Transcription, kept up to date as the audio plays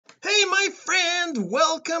my friend,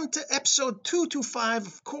 welcome to episode 225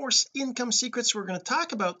 of Course Income Secrets. We're going to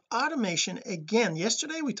talk about automation again.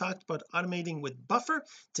 Yesterday we talked about automating with Buffer.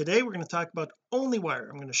 Today we're going to talk about OnlyWire.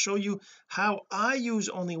 I'm going to show you how I use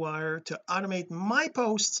OnlyWire to automate my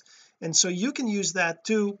posts, and so you can use that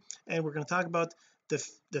too. And we're going to talk about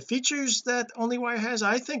the features that OnlyWire has.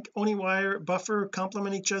 I think OnlyWire, Buffer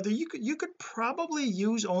complement each other. You could probably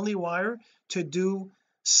use OnlyWire to do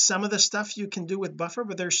some of the stuff you can do with Buffer,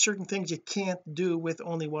 but there's certain things you can't do with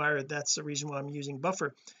OnlyWire. That's the reason why I'm using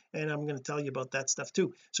Buffer, and I'm going to tell you about that stuff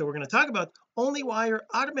too. So we're going to talk about OnlyWire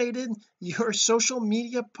automated your social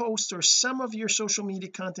media posts or some of your social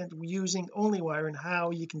media content using OnlyWire, and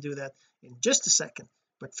how you can do that in just a second.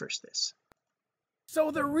 But first, this.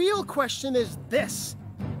 So the real question is this: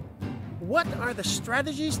 what are the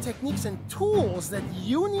strategies, techniques, and tools that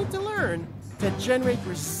you need to learn to generate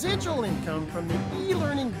residual income from the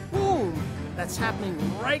e-learning boom that's happening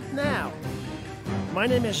right now? My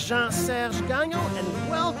name is Jean-Serge Gagnon, and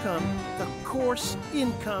welcome to Course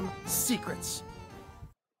Income Secrets.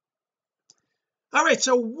 All right,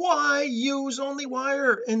 so why use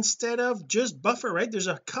OnlyWire instead of just Buffer, right? There's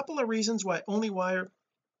a couple of reasons why OnlyWire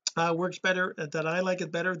works better, that I like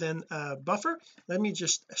it better than Buffer. Let me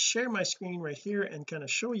just share my screen right here and kind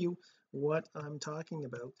of show you what I'm talking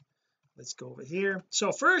about. Let's go over here.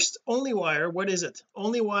 So first, OnlyWire. What is it?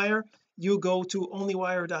 OnlyWire, you go to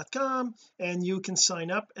onlywire.com and you can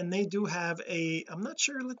sign up, and they do have I'm not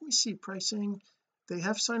sure, let me see pricing. They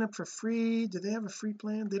have sign up for free. Do they have a free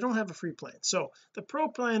plan? They don't have a free plan. So the pro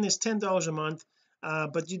plan is $10 a month,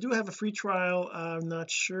 but you do have a free trial. I'm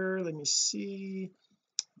not sure, let me see.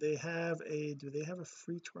 Do they have a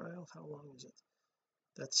free trial? How long is it?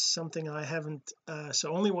 That's something I haven't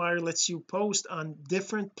so OnlyWire lets you post on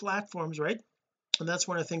different platforms, right? And that's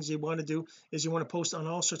one of the things you want to do, is you want to post on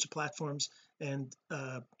all sorts of platforms and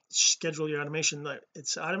schedule your automation.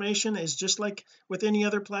 Automation is just like with any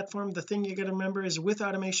other platform. The thing you got to remember is, with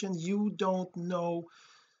automation, you don't know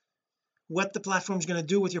what the platform is going to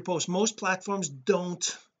do with your post. Most platforms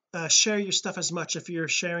don't share your stuff as much if you're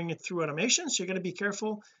sharing it through automation, so you're going to be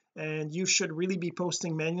careful, and you should really be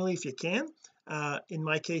posting manually if you can. In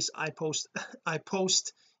my case, I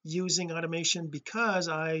post using automation because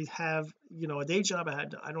I have a day job.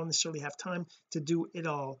 I don't necessarily have time to do it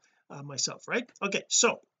all myself, right? Okay,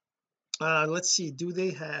 so let's see, do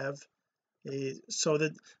they have so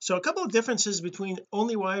a couple of differences between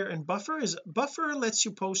OnlyWire and Buffer is, Buffer lets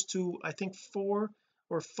you post to, I think, 4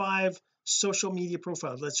 or 5 social media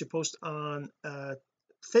profiles. Lets you post on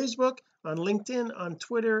Facebook, on LinkedIn, on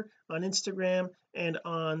Twitter, on Instagram, and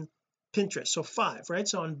on Pinterest. So 5, right?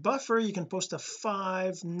 So on Buffer you can post to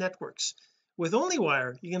 5 networks. With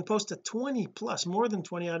OnlyWire you can post to 20 plus, more than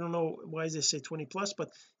 20. I don't know why they say 20 plus,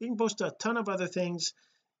 but you can post to a ton of other things,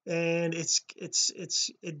 and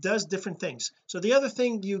it does different things. So the other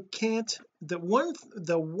thing you can't, the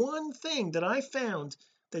one thing that I found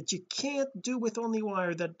that you can't do with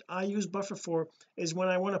OnlyWire that I use Buffer for, is when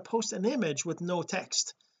I want to post an image with no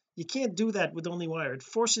text. You can't do that with OnlyWire. It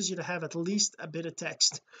forces you to have at least a bit of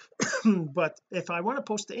text. But if I want to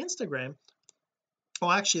post to Instagram,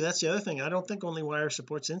 actually that's the other thing, I don't think OnlyWire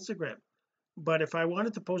supports Instagram. But if I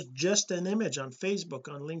wanted to post just an image on Facebook,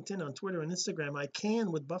 on LinkedIn, on Twitter, and Instagram, I can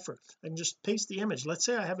with Buffer. I can just paste the image. Let's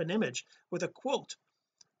say I have an image with a quote.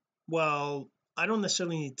 Well, I don't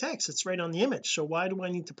necessarily need text, it's right on the image, so why do I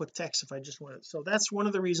need to put text if I just want it? So that's one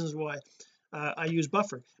of the reasons why I use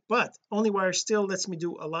Buffer. But OnlyWire still lets me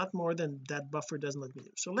do a lot more than that Buffer doesn't let me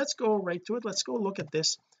do. So let's go right to it. Let's go look at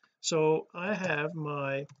this. So I have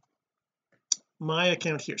my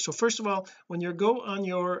account here. So first of all, when you go on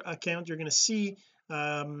your account, you're going to see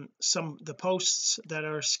the posts that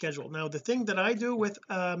are scheduled. Now the thing that I do with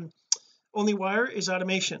OnlyWire is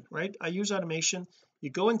automation, right? I use automation. You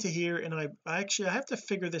go into here, and I have to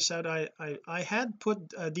figure this out. I had put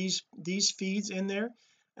these feeds in there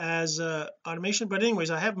as automation, but anyways,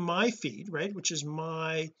 I have my feed, right, which is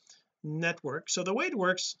my network. So the way it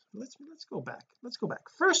works, let's go back.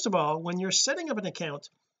 First of all, when you're setting up an account,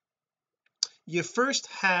 you first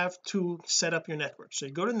have to set up your network. So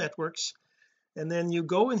you go to networks, and then you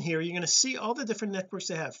go in here, you're going to see all the different networks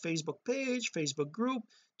they have: Facebook page, Facebook group,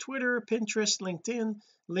 Twitter, Pinterest,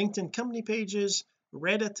 LinkedIn company pages,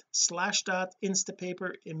 Reddit, Slashdot,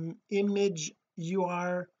 Instapaper, Image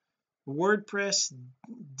UR, WordPress,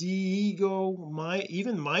 Diego,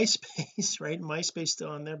 even MySpace, right? MySpace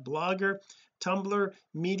still on there, Blogger, Tumblr,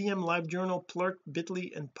 Medium, LiveJournal, Plurk,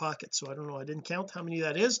 Bitly, and Pocket. So I don't know, I didn't count how many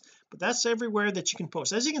that is, but that's everywhere that you can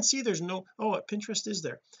post. As you can see, there's no Pinterest is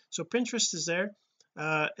there. So Pinterest is there.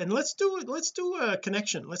 and let's do a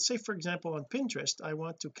connection. Let's say for example on Pinterest I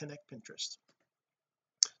want to connect Pinterest.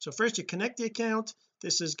 So first you connect the account.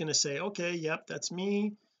 This is going to say okay, yep, that's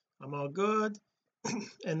me, I'm all good.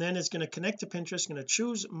 And then it's going to connect to Pinterest, going to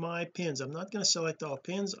choose my pins. I'm not going to select all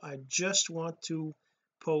pins. I just want to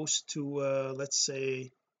post to let's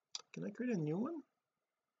say, can I create a new one?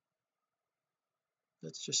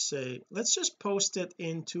 Let's just say, let's just post it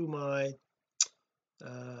into my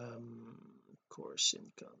um course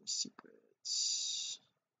income secrets.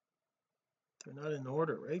 They're not in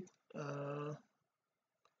order, right?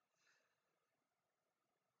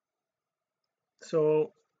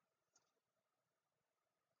 So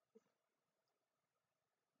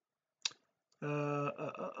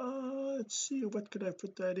let's see, what could I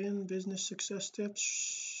put that in? Business success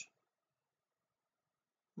tips,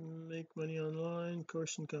 make money online,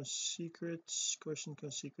 course income secrets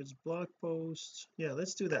blog posts. Yeah,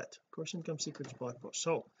 let's do that. Course income secrets blog post.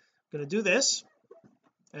 So I'm going to do this,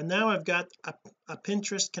 and now I've got a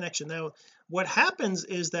Pinterest connection. Now what happens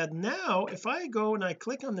is that now if I go and I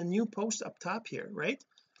click on the new post up top here, right,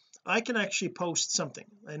 I can actually post something,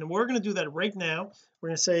 and we're going to do that right now. We're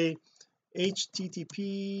going to say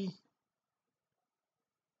http ://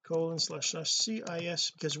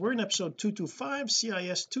 because we're in episode 225,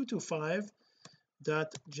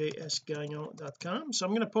 cis225.jsgagnon.com. So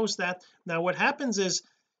I'm going to post that. Now what happens is,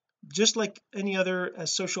 just like any other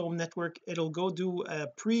social network, it'll go do a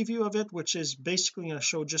preview of it, which is basically going to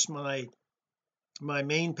show just my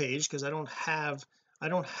main page, because I don't have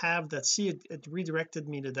that. See, it redirected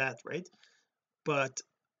me to that, right? But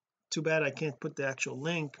too bad I can't put the actual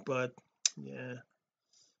link. But yeah,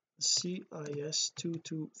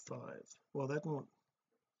 cis225, well, that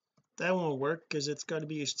won't work because it's got to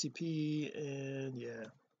be HTTP, and yeah,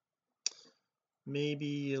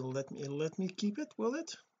 maybe it'll let me keep it. Will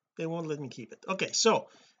it won't let me keep it. Okay, so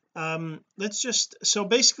let's just, so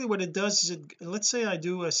basically what it does is, let's say I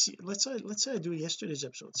do let's say I do yesterday's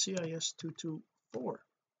episode, cis224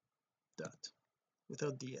 dot,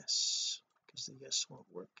 without the s, because the s won't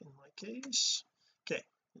work in my case. Okay,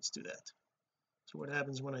 let's do that. So what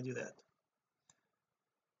happens when I do that?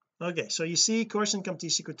 Okay, so you see course income T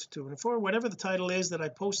secret to 204, whatever the title is that I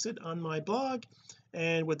posted on my blog,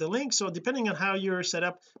 and with the link. So depending on how you're set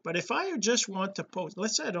up, but if I just want to post,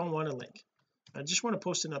 let's say I don't want a link, I just want to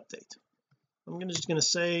post an update. I'm just going to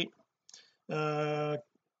say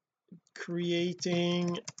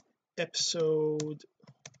creating episode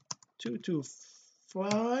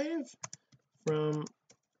 225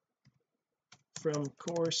 from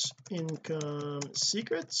course income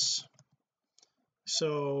secrets.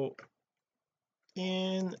 So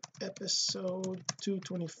in episode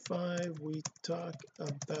 225 we talk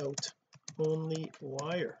about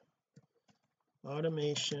OnlyWire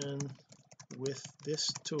automation. With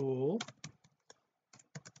this tool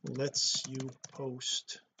lets you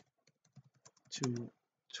post to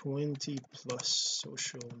 20 plus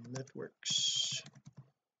social networks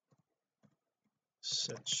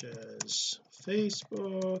such as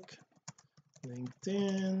Facebook,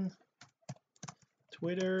 LinkedIn,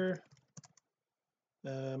 Twitter,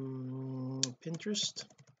 Pinterest,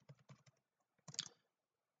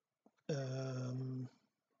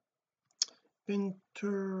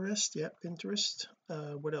 Pinterest.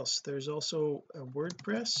 What else? There's also a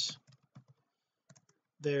WordPress,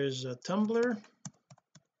 there's a Tumblr.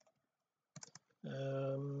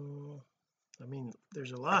 I mean,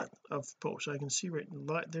 there's a lot of posts I can see, right?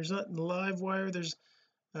 There's not LiveWire, there's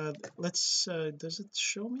let's does it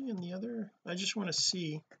show me in the other? I just want to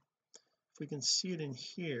see if we can see it in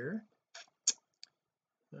here.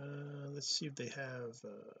 Let's see if they have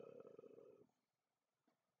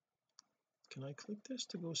can I click this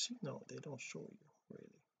to go see? No, they don't show you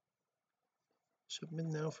really. Submit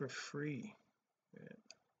now for free. Right.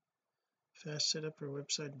 Fast setup for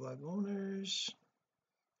website blog owners,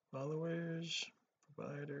 followers,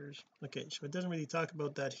 providers. Okay, so it doesn't really talk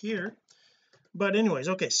about that here, but anyways,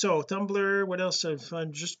 okay, so Tumblr, what else? If I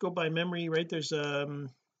just go by memory, right, there's a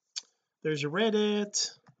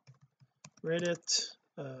Reddit,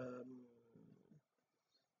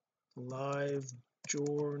 live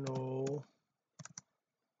journal,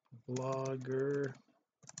 blogger,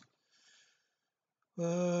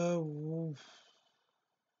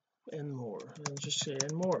 and more. I'll just say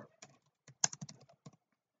and more.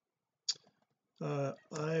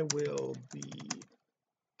 I will be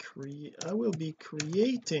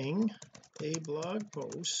creating a blog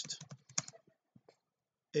post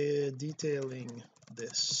detailing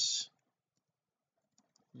this.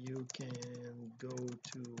 You can go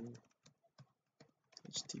to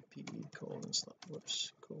http colon slash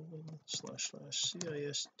whoops colon slash slash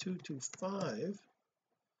cis225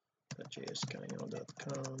 at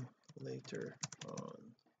jsgagnon.com later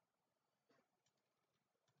on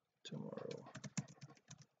tomorrow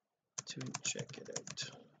to check it out.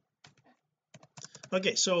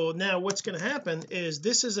 Okay, so now what's going to happen is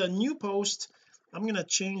this is a new post. I'm going to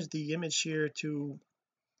change the image here to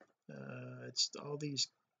it's all these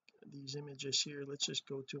images here. Let's just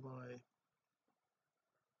go to my,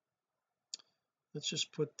 let's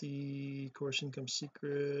just put the course income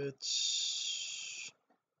secrets,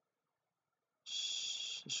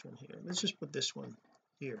 this one here, let's just put this one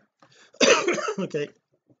here. Okay,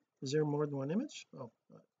 is there more than one image? Oh,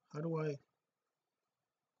 how do I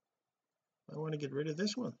want to get rid of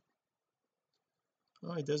this one.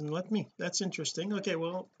 Oh, it doesn't let me. That's interesting. Okay,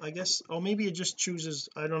 well, I guess, oh, maybe it just chooses,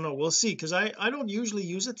 I don't know, we'll see, because I don't usually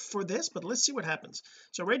use it for this, but let's see what happens.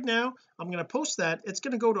 So right now I'm going to post that. It's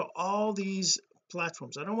going to go to all these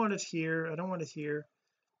platforms. I don't want it here, I don't want it here.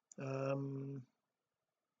 I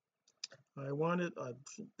want it,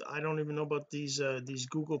 I don't even know about these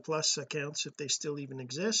Google Plus accounts, if they still even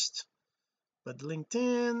exist, but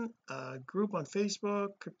LinkedIn, group on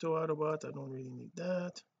Facebook, Crypto Autobot, I don't really need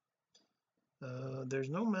that. There's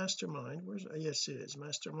no mastermind. Where's, yes it is,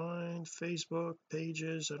 mastermind, Facebook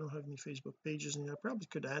pages. I don't have any Facebook pages, and I probably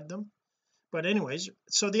could add them, but anyways,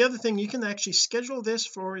 so the other thing, you can actually schedule this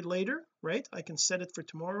for later, right? I can set it for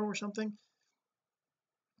tomorrow or something,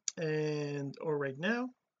 and or right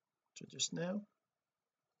now, so just now.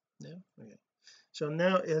 Okay, so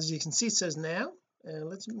now as you can see it says now, and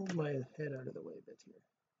let's move my head out of the way a bit here,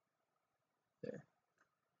 there.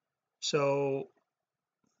 So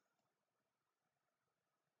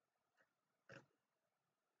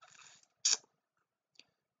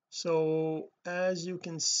as you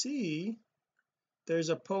can see, there's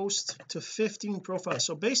a post to 15 profiles.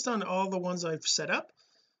 So based on all the ones I've set up,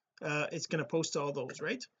 it's going to post to all those,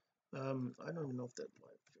 right? I don't even know if that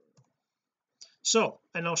live. So,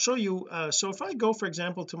 and I'll show you, so if I go for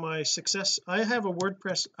example to my success, I have a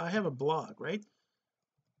WordPress, I have a blog, right,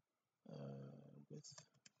 with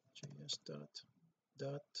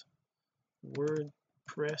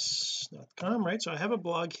js.wordpress.com, right? So I have a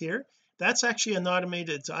blog here. That's actually an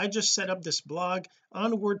automated, I just set up this blog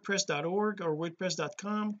on wordpress.org or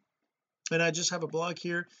wordpress.com, and I just have a blog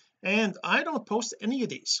here, and I don't post any of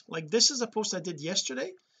these. Like this is a post I did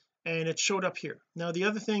yesterday, and it showed up here. Now the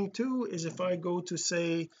other thing too is if I go to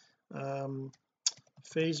say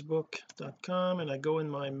facebook.com and I go in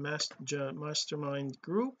my mastermind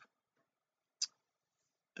group,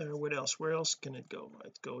 what else, where else can it go?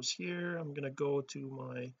 It goes here. I'm going to go to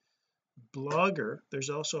my blogger.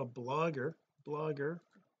 There's also a blogger.com.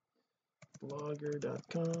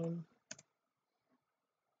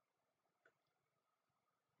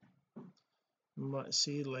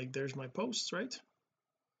 See, like there's my posts, right?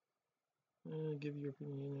 Give your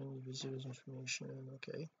opinion and visitors information.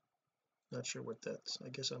 Okay, not sure what that's, I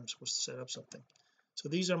guess I'm supposed to set up something. So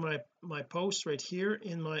these are my posts right here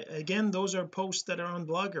in my, again those are posts that are on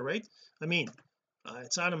Blogger, right? I mean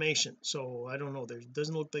it's automation, so I don't know, there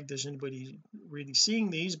doesn't look like there's anybody really seeing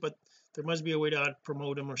these, but there must be a way to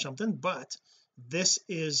promote them or something. But this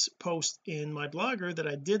is posts in my Blogger that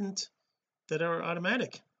I didn't, that are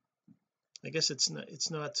automatic. I guess it's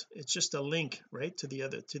not, it's just a link, right, to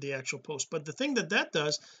the actual post. But the thing that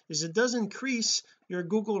does is it does increase your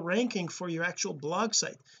Google ranking for your actual blog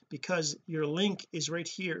site, because your link is right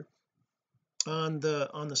here on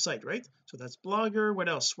the site, right? So that's Blogger. What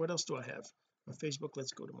else do I have on Facebook?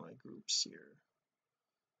 Let's go to my groups here.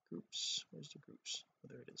 Groups, where's the groups? Oh,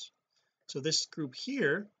 there it is. So this group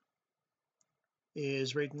here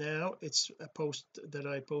is right now, it's a post that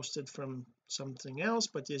I posted from something else,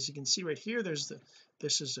 but as you can see right here, this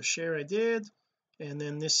is a share I did, and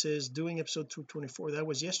then this is doing episode 224. That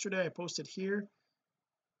was yesterday. I posted here,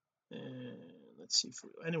 and let's see,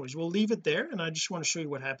 anyways, we'll leave it there, and I just want to show you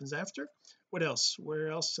what happens after. What else, where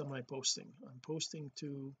else am I posting? I'm posting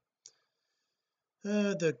to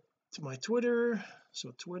my Twitter.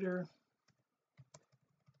 So Twitter,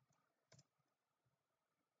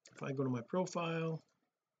 if I go to my profile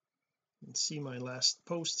and see my last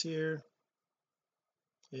post here,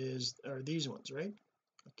 are these ones, right?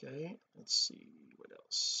 Okay, let's see what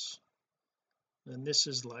else. And this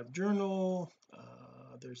is live journal.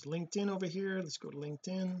 There's LinkedIn over here. Let's go to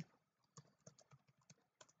LinkedIn.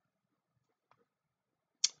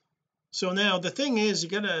 So now the thing is, you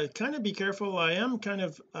gotta kind of be careful. I am kind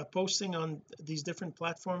of posting on these different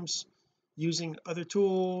platforms using other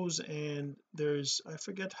tools, and there's, I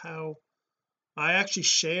forget how I actually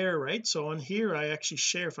share, right? So on here I actually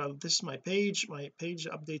share. If this is my page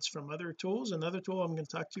updates from other tools, another tool I'm going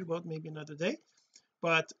to talk to you about maybe another day.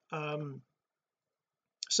 But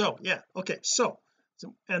so yeah, okay, so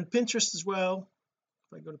and Pinterest as well.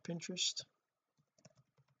 If I go to Pinterest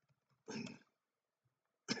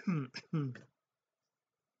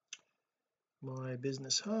my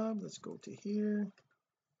business hub, let's go to here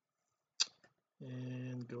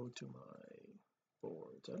and go to my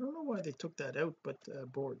boards. I don't know why they took that out, but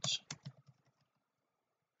boards,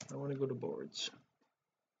 I want to go to boards.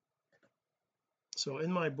 So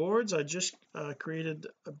in my boards I just created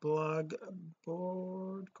a blog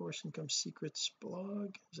board, course income secrets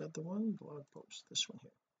blog. Is that the one? Blog post, this one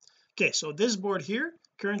here. Okay, so this board here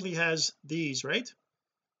currently has these, right?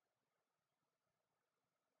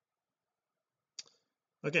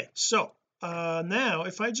 Okay, so now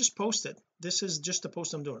if I just post it, this is just the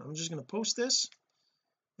post I'm doing. I'm just going to post this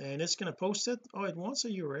and it's going to post it. Oh, it wants a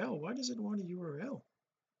URL. Why does it want a URL?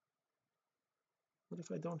 What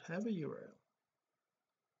if I don't have a URL?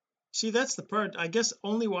 See, that's the part. I guess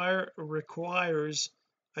OnlyWire requires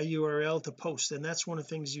a URL to post, and that's one of the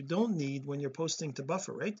things you don't need when you're posting to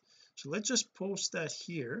Buffer, right? So let's just post that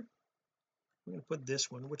here. I'm going to put this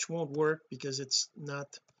one, which won't work because it's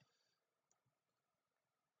not.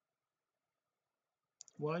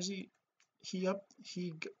 Why is oh,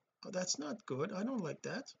 that's not good. I don't like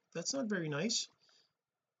that. That's not very nice.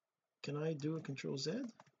 Can I do a Control Z?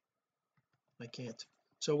 I can't.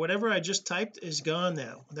 So whatever I just typed is gone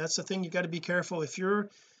now. That's the thing, you got to be careful. If you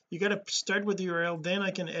got to start with the URL, then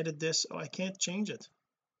I can edit this. Oh, I can't change it.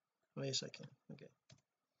 Oh yes, I can. Okay,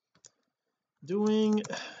 doing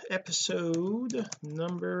episode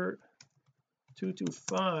number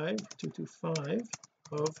 225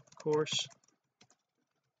 of course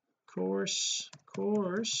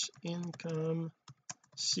income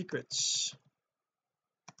secrets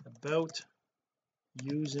about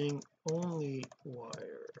using OnlyWire.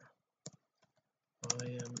 I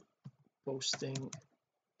am posting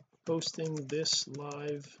this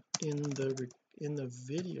live in the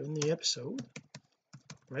video, in the episode,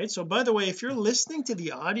 right? So by the way, if you're listening to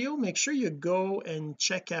the audio, make sure you go and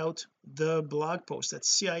check out the blog post. That's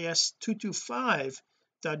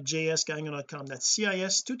cis225.jsgagnon.com. That's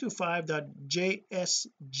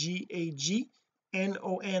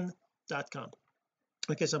cis225.jsgagnon.com.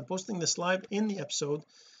 Okay, so I'm posting this live in the episode.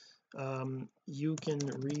 You can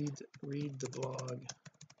read the blog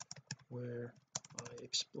where I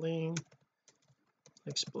explain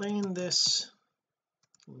this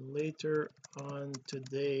later on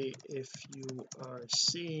today if you are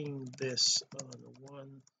seeing this on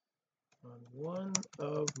one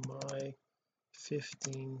of my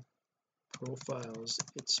 15 profiles.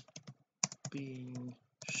 It's being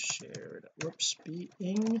shared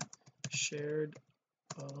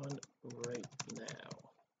on right now.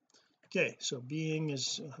 Okay, so being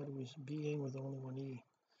is being with only one E.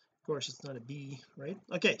 Of course it's not a B, right?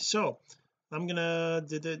 Okay, so I'm gonna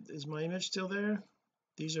is my image still there?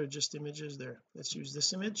 These are just images there. Let's use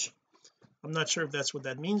this image. I'm not sure if that's what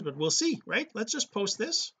that means, but we'll see, right? Let's just post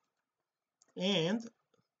this and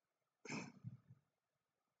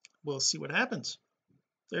we'll see what happens.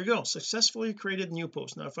 There you go, successfully created new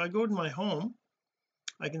post. Now if I go to my home,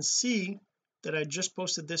 I can see that I just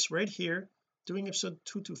posted this right here, doing episode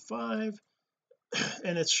 225,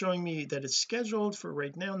 and it's showing me that it's scheduled for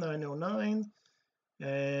right now 9:09,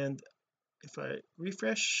 and if I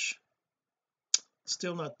refresh,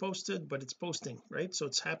 still not posted, but it's posting, right? So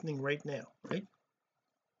it's happening right now, right?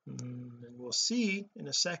 And we'll see in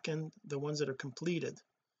a second the ones that are completed.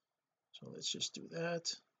 So let's just do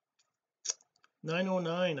that.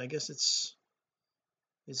 9:09, I guess it's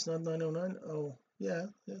not 9:09. Oh yeah,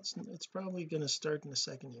 it's probably going to start in a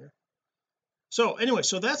second here. So anyway,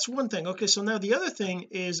 so that's one thing. Okay, so now the other thing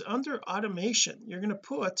is under automation, you're going to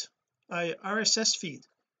put a RSS feed,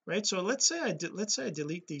 right? So let's say I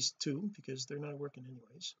delete these two because they're not working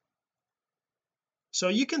anyways. So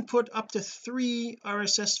you can put up to 3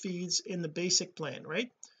 RSS feeds in the basic plan,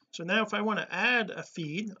 right? So now if I want to add a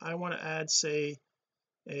feed, I want to add say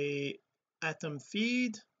a Atom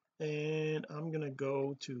feed, and I'm going to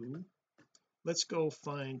go to, let's go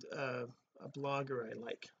find a blogger I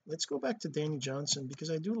like. Let's go back to Dannyjohnson because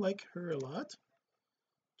I do like her a lot.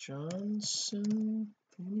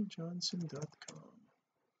 DannyJohnson.com.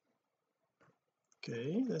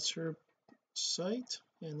 Okay, that's her site,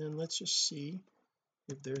 and then let's just see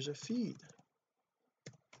if there's a feed.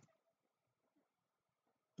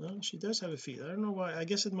 No, she does have a feed. I don't know why. I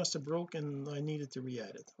guess it must have broke and I needed to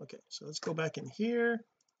re-add it. Okay, so let's go back in here,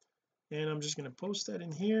 and I'm just going to post that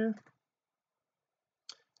in here.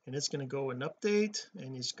 and it's going to go and update,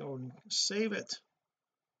 and it's going to save it.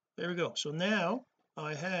 There we go. So now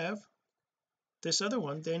I have this other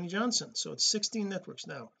one, Danny Johnson. So it's 16 networks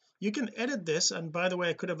now. You can edit this, and by the way,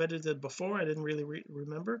 I could have edited it before, I didn't really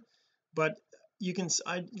remember, but you can,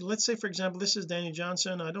 let's say for example this is Danny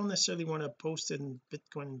Johnson. I don't necessarily want to post it in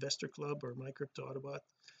Bitcoin Investor Club or My Crypto Autobot,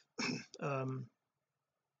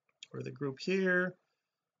 or the group here,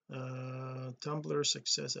 Tumblr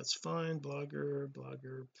success, that's fine, blogger,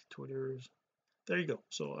 Twitter. There you go.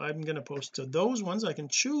 So I'm going to post to those ones. I can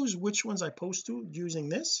choose which ones I post to using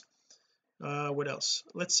this. What else?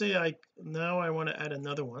 Let's say I want to add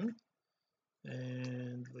another one,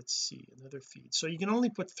 and let's see, another feed. So you can only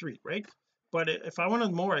put 3, right? But if I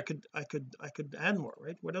wanted more, I could add more,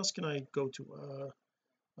 right? What else can I go to?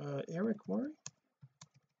 Eric Worre.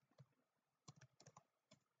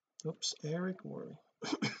 Oops, Eric Worre.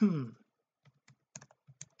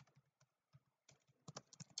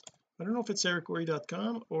 I don't know if it's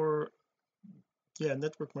ericworre.com or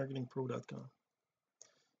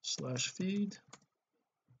networkmarketingpro.com/feed.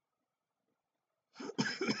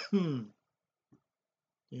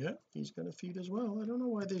 Yeah, he's got a feed as well. I don't know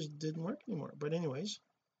why this didn't work anymore, but anyways,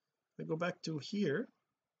 I go back to here,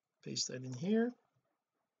 paste that in here,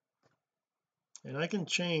 and I can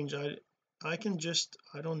change. I can just,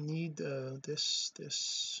 I don't need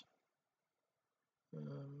this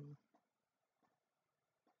um,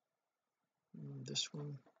 this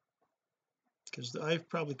one, because I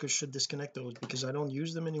probably should disconnect those because I don't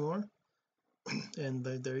use them anymore. And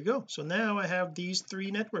there you go. So now I have these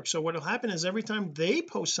 3 networks. So what will happen is every time they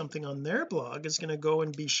post something on their blog, it's going to go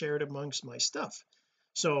and be shared amongst my stuff.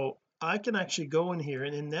 So I can actually go in here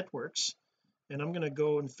and in networks, and I'm going to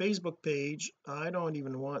go in Facebook page. I don't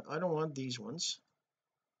want these ones.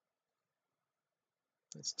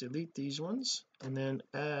 Let's delete these ones and then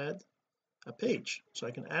add a page. So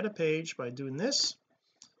I can add a page by doing this.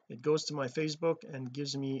 It goes to my Facebook and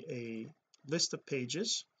gives me a list of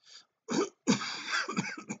pages.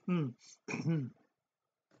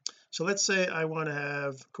 So let's say I want to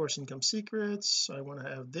have course income secrets, I want to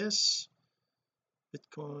have this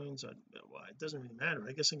Bitcoins. Well, it doesn't really matter.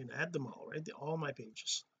 I guess I can add them all, right? All my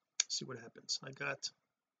pages. See what happens. I got,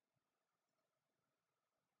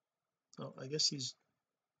 oh, I guess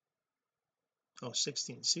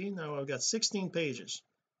 16. See, now I've got 16 pages.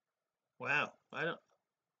 Wow, I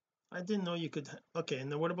didn't know you could okay.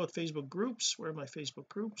 And then what about Facebook groups? Where are my Facebook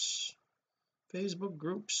groups? Facebook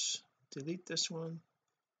groups, delete this one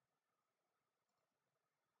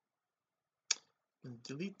and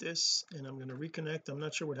delete this, and I'm going to reconnect. I'm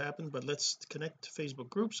not sure what happened, but let's connect to Facebook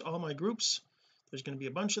groups, all my groups. There's going to be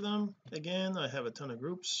a bunch of them. Again, I have a ton of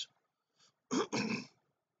groups.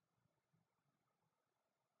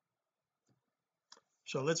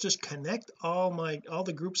 So let's just connect all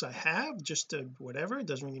the groups I have, just to whatever, it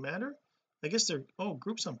doesn't really matter. I guess they're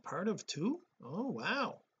groups I'm part of too. Oh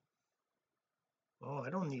wow.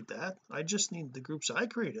 I don't need that. I just need the groups I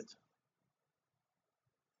created.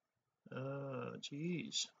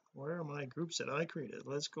 Geez, where are my groups that I created?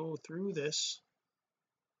 Let's go through this.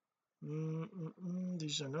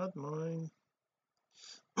 These are not mine.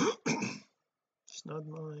 It's not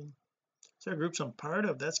mine. So groups I'm part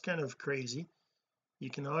of, that's kind of crazy.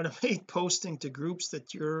 You can automate posting to groups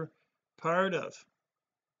that you're part of.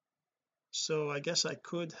 So I guess I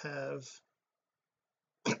could have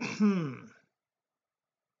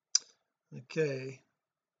okay,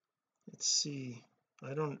 let's see.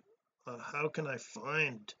 I don't how can I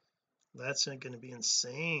find, that's not going to be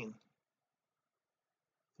insane.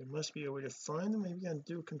 There must be a way to find them. Maybe I can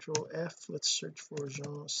do Control F. Let's search for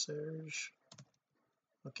Jean-Serge.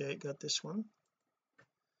 Okay, got this one.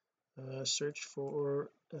 Search for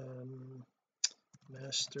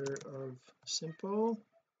Master of Simple.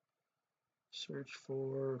 Search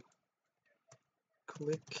for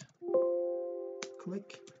click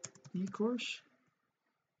e-course.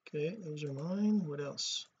 Okay, those are mine. What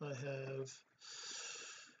else I have?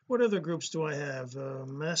 What other groups do I have?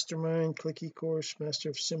 Mastermind, click e-course, Master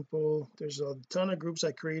of Simple. There's a ton of groups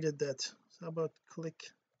I created. That, how about click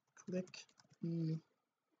e,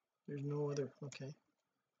 there's no other. Okay,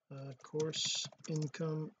 course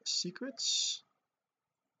income secrets.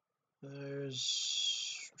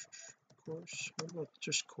 There's course, what about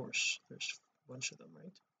just course? There's a bunch of them,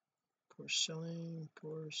 right? Course selling,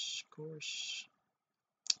 course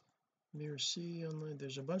Mirror C online.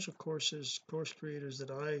 There's a bunch of course creators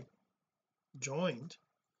that I joined,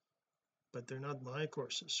 but they're not my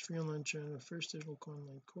courses. Free online channel, first digital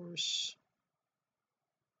online course.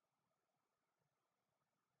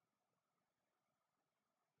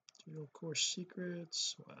 Digital course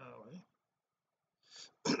secrets. Wow,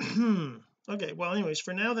 Okay, well anyways,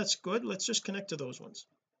 for now that's good. Let's just connect to those ones.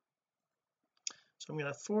 So I'm gonna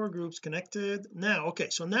have 4 groups connected now. Okay,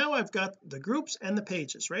 so now I've got the groups and the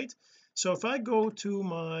pages, right? So if I go to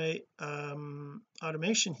my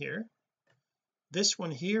automation here, this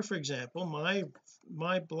one here for example,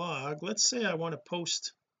 my blog, let's say I want to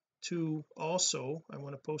post to also I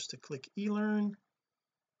want to post to Click eLearn,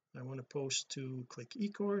 I want to post to Click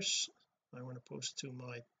eCourse, I want to post to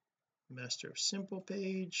my Master of Simple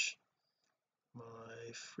page,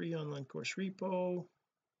 my free online course repo,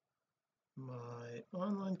 my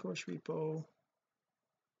online course repo,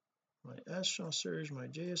 my Ask Jean-Serge, my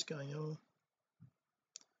JS Gagnon,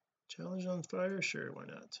 challenge on fire, sure, why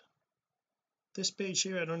not? This page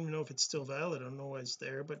here, I don't even know if it's still valid. I don't know why it's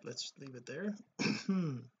there, but let's leave it there.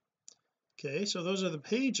 Okay, so those are the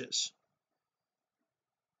pages.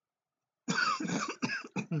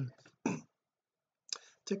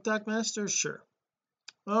 TikTok Master, sure.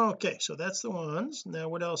 Okay, so that's the ones. Now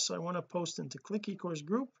what else? I want to post into Click eCourse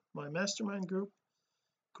group, my mastermind group,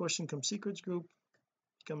 Course Income Secrets group,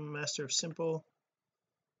 Become a Master of Simple,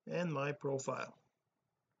 and my profile.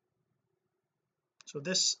 So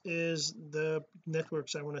this is the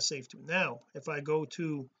networks I want to save to. Now if I go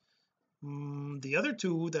to the other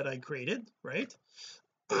 2 that I created, right,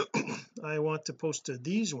 I want to post to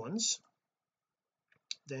these ones.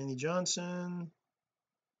 Danny Johnson,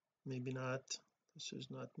 maybe not, this is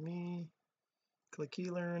not me. Click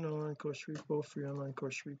eLearn, online course repo, free online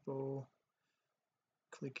course repo,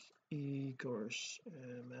 Click eCourse,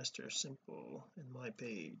 Master Simple, and my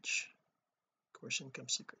page, Course Income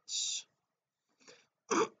Secrets.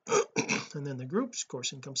 And then the groups,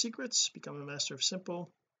 Course Income Secrets, Become a Master of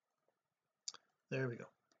Simple. There we go.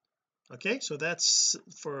 Okay, so that's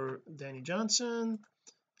for Danny Johnson.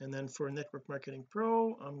 And then for Network Marketing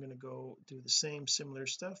Pro, I'm going to go do the same similar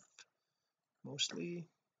stuff mostly.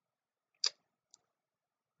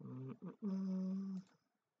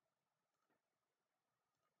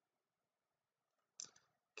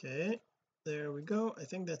 Okay, there we go. I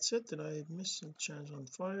think that's it. Did I miss a challenge on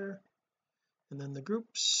fire? And then the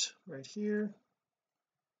groups right here,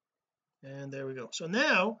 and there we go. So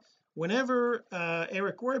now whenever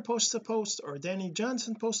Eric Roy posts a post, or Danny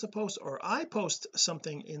Johnson posts a post, or I post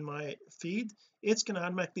something in my feed, it's going to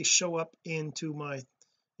automatically show up into my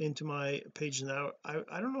page. Now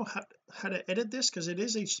I don't know how to edit this because it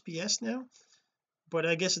is HTTPS now, but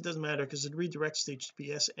I guess it doesn't matter because it redirects to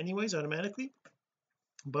HTTPS anyways automatically.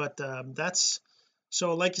 But that's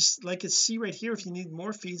so like you see right here, if you need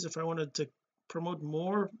more feeds, if I wanted to promote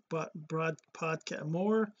more broad podcast,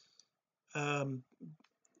 more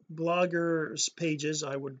bloggers pages,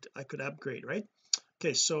 I could upgrade, right?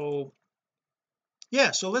 Okay, so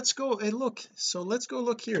yeah, so let's go and look. So let's go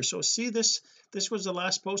look here. So see, this was the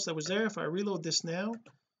last post that was there. If I reload this now,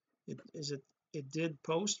 it did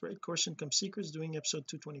post, right? Course Income Secrets, doing episode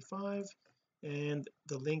 225, and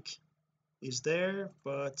the link is there,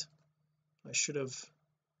 but I should have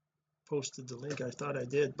posted the link. I thought I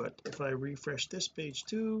did, but if I refresh this page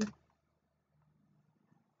too,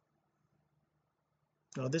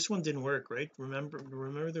 no, this one didn't work, right?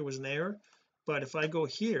 Remember there was an error. But if I go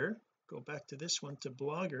here, go back to this one, to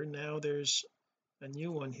Blogger, now there's a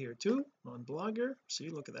new one here too on Blogger. See,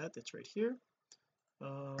 look at that, it's right here.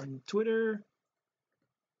 Twitter,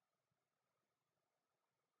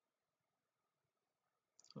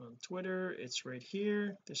 on Twitter it's right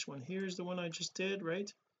here. This one here is the one I just did,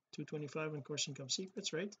 right? 225 on Course Income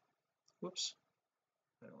Secrets, right? Whoops,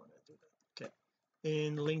 I don't want to do that. Okay,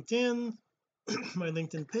 in LinkedIn, my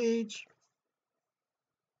LinkedIn page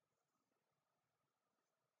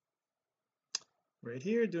right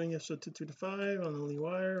here, doing episode 225 on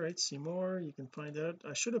OnlyWire, right? See more, you can find out.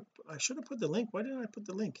 I should have put the link. Why didn't I put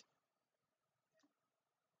the link?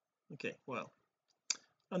 Okay, well,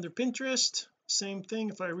 under Pinterest, same thing.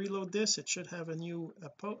 If I reload this, it should have a new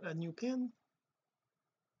pin.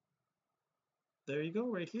 There you go,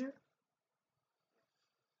 right here.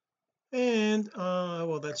 And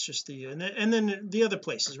well, that's just the and then the other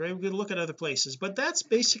places, right? We're going to look at other places, but that's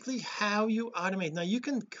basically how you automate. Now you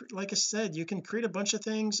can, like I said, you can create a bunch of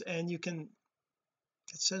things, and you can,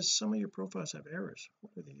 it says some of your profiles have errors.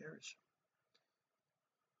 What are the errors?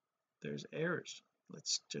 There's errors.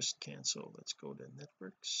 Let's just cancel. Let's go to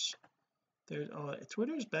networks. There's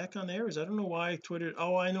Twitter's back on errors. I don't know why Twitter.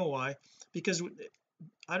 Oh, I know why. Because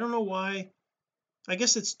I don't know why. I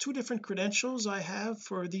guess it's 2 different credentials I have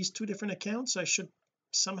for these 2 different accounts. I should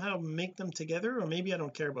somehow make them together, or maybe I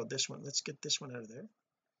don't care about this one. Let's get this one out of there,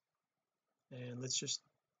 and let's just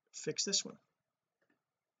fix this one.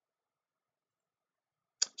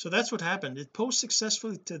 So that's what happened. It posts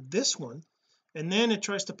successfully to this one, and then it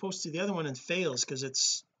tries to post to the other one and fails because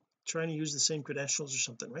it's trying to use the same credentials or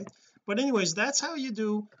something, right? But anyways, that's how you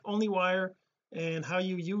do OnlyWire, and how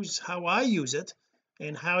I use it,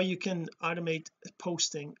 and how you can automate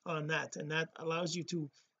posting on that, and that allows you to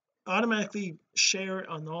automatically share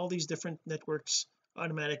on all these different networks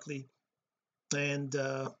automatically. And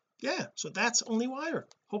yeah, so that's OnlyWire.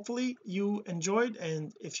 Hopefully you enjoyed,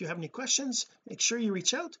 and if you have any questions, make sure you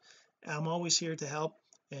reach out. I'm always here to help,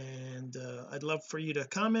 and I'd love for you to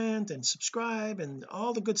comment and subscribe and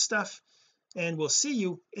all the good stuff, and we'll see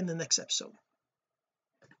you in the next episode.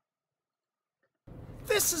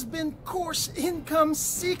 This has been Course Income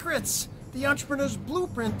Secrets, the entrepreneur's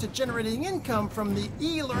blueprint to generating income from the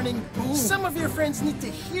e-learning boom. Some of your friends need to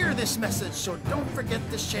hear this message, so don't forget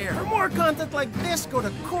to share. For more content like this, go to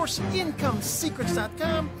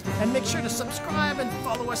CourseIncomeSecrets.com and make sure to subscribe and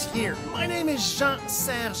follow us here. My name is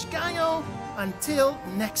Jean-Serge Gagnon. Until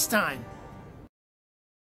next time.